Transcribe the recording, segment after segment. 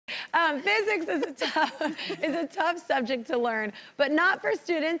Physics is a tough subject to learn, but not for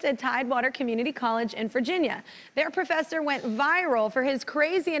students at Tidewater Community College in Virginia. Their professor went viral for his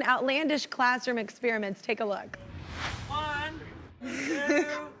crazy and outlandish classroom experiments. Take a look. 1, 2,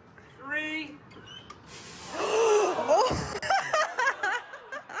 3.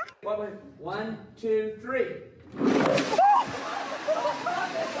 Wait. 1, 2, 3.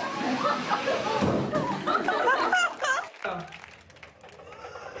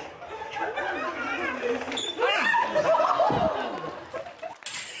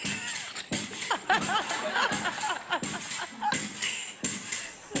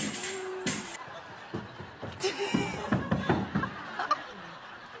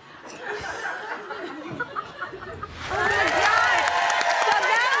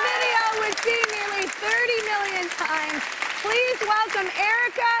 Please welcome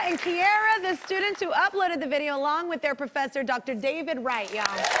Erica and Kiara, the students who uploaded the video along with their professor, Dr. David Wright, y'all.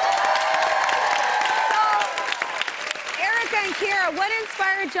 So, Erica and Kiara, what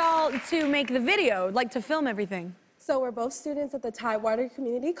inspired y'all to make the video, like to film everything? So we're both students at the Tidewater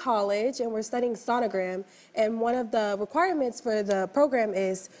Community College, and we're studying sonogram. And one of the requirements for the program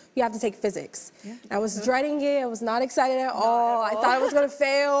is you have to take physics. Yeah. I was dreading it. I was not excited at all. I thought I was going to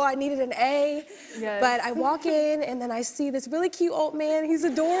fail. I needed an A. Yes. But I walk in, and then I see this really cute old man. He's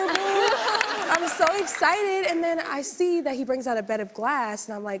adorable. I'm so excited. And then I see that he brings out a bed of glass,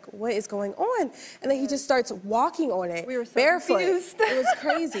 and I'm like, what is going on? And then he just starts walking on it, barefoot. Confused. It was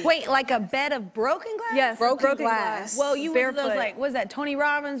crazy. Wait, like a bed of broken glass? Yes, broken glass. Well, you were those, like, what is that, Tony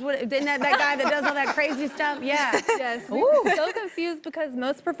Robbins? Isn't that guy that does all that crazy stuff? Yeah. Yes. We were so confused because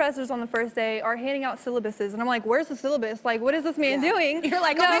most professors on the first day are handing out syllabuses. And I'm like, where's the syllabus? Like, what is this man doing? You're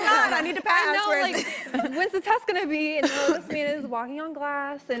like, oh my God, I need to pass. I know, like, when's the test going to be? And no, this man is walking on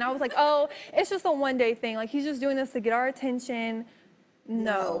glass. And I was like, oh, it's just a one-day thing. Like, he's just doing this to get our attention.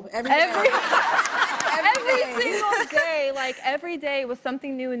 No. Every single day, like every day was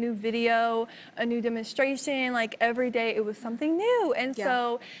something new, a new video, a new demonstration, like every day it was something new. And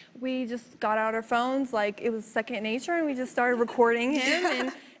so we just got out our phones, like it was second nature, and we just started recording him.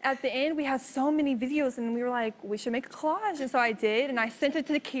 And at the end, we had so many videos, and we were like, we should make a collage. And so I did, and I sent it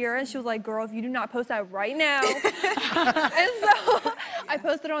to Kira, and she was like, girl, if you do not post that right now. And so I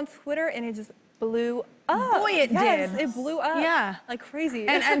posted it on Twitter, and it just blew up. Boy, it did. It blew up. Yeah. Like crazy.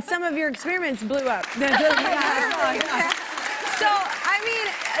 And some of your experiments blew up. So, I mean,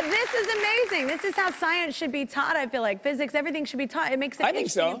 this is amazing. This is how science should be taught, I feel like. Physics, everything should be taught. It makes it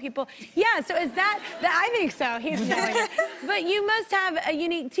interesting. People. Yeah, so is that I think so. He's telling you. But you must have a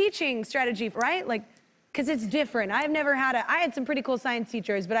unique teaching strategy, right? Like, because it's different. I had some pretty cool science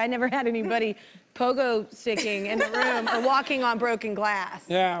teachers, but I never had anybody pogo sticking in the room or walking on broken glass.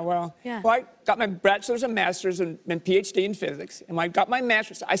 Well, I got my bachelor's and master's and PhD in physics. And when I got my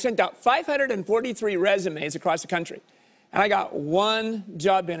master's, I sent out 543 resumes across the country. And I got one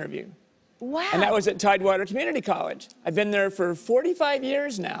job interview. Wow. And that was at Tidewater Community College. I've been there for 45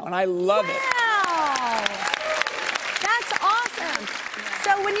 years now, and I love it. Wow. That's awesome.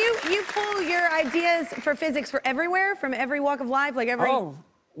 So when you pull your ideas for physics for everywhere, from every walk of life, like every... Oh,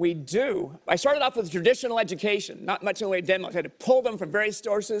 we do. I started off with traditional education, not much in the way of demos. I had to pull them from various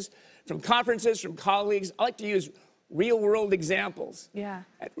sources, from conferences, from colleagues. I like to use real-world examples. Yeah.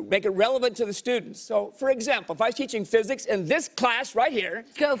 Make it relevant to the students. So, for example, if I was teaching physics in this class right here...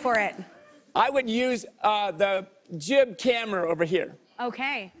 Go for it. I would use the jib camera over here.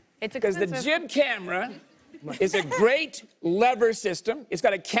 Okay. It's expensive. Because the jib camera is a great lever system. It's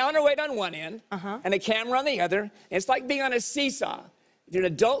got a counterweight on one end and a camera on the other. And it's like being on a seesaw. If you're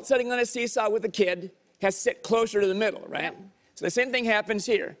an adult sitting on a seesaw with a kid, you have to sit closer to the middle, right? Yep. So the same thing happens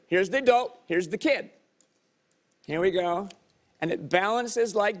here. Here's the adult, here's the kid. Here we go. And it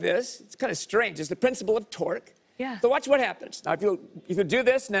balances like this. It's kind of strange. It's the principle of torque. Yeah. So watch what happens. Now, if you do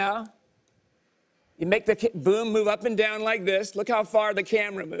this now, you make the boom move up and down like this. Look how far the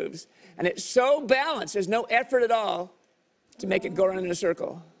camera moves. And it's so balanced, there's no effort at all to make it go around in a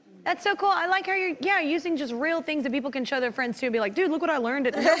circle. That's so cool. I like how you're using just real things that people can show their friends too and be like, dude, look what I learned.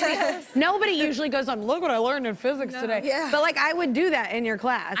 Nobody usually goes on, look what I learned in physics today. Yeah. But like, I would do that in your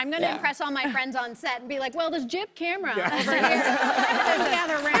class. I'm going to impress all my friends on set and be like, well, this jib camera over here. There's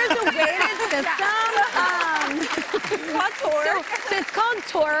a weighted system. So it's called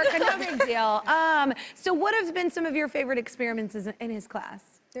torque, no big deal. So what have been some of your favorite experiments in his class?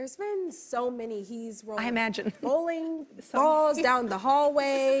 There's been so many. He's rolling, I imagine. rolling balls down the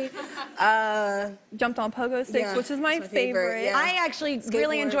hallway. Jumped on pogo sticks, which is my favorite. Yeah. I actually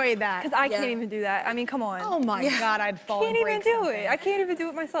really enjoyed that. Because I can't even do that. I mean, come on. Oh my God, I'd fall. Can't even do it. I can't even do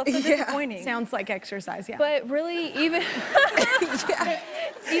it myself. So disappointing. Sounds like exercise, yeah. But really, even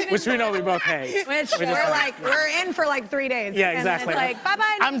which we know we both hate. Which we're in for like 3 days. Yeah, exactly. And it's like,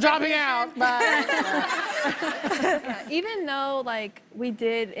 bye-bye. I'm dropping out. Bye. Even though like we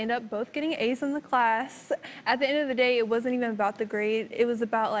did end up both getting A's in the class, at the end of the day, it wasn't even about the grade. It was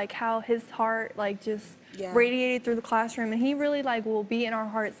about like how his heart like just radiated through the classroom, and he really like will be in our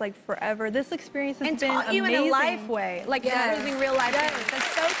hearts like forever. This experience has been taught you amazing. in a life way, like using real life.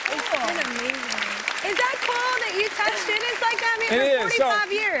 That's so cool. It's been amazing. Is that cool that you touch students like that? I mean, It for is.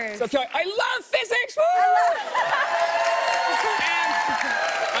 45 years. So Kelly, I love physics. Woo!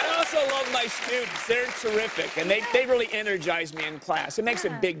 And I also love my students. They're terrific, and they really energize me in class. It makes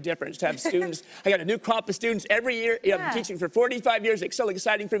a big difference to have students. I got a new crop of students every year. I've been teaching for 45 years. It's so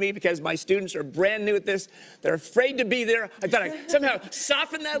exciting for me because my students are brand new at this. They're afraid to be there. I've got to somehow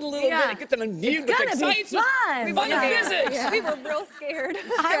soften that a little bit and get them imbued with excitement. Fun. Fun physics. We were real scared.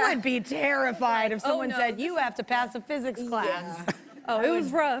 I would be terrified if someone said, you have to pass a physics class. Oh, it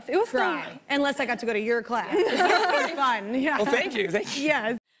was rough. It was Cry. Unless I got to go to your class. It's fun. Yeah. Well, thank you. Thank you.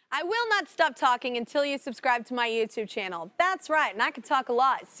 Yes. I will not stop talking until you subscribe to my YouTube channel. That's right, and I can talk a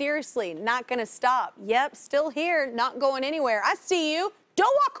lot. Seriously, not gonna stop. Yep, still here, not going anywhere. I see you.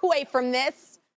 Don't walk away from this.